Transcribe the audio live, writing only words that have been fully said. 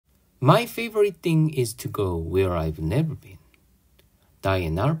My favorite thing is to go where I've never been.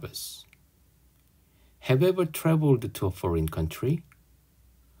 Diane Arbus. Have you ever traveled to a foreign country?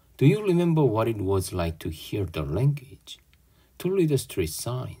 Do you remember what it was like to hear the language, to read the street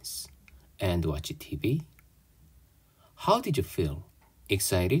signs, and watch TV? How did you feel?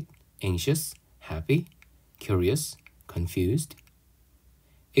 Excited, anxious, happy, curious, confused?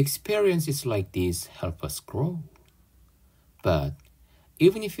 Experiences like these help us grow. But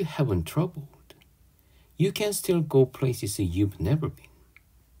even if you haven't traveled, you can still go places you've never been.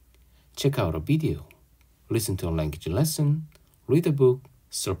 Check out a video, listen to a language lesson, read a book,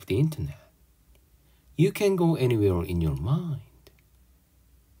 surf the internet. You can go anywhere in your mind.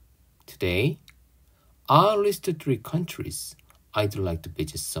 Today, I'll list 3 countries I'd like to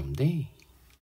visit someday.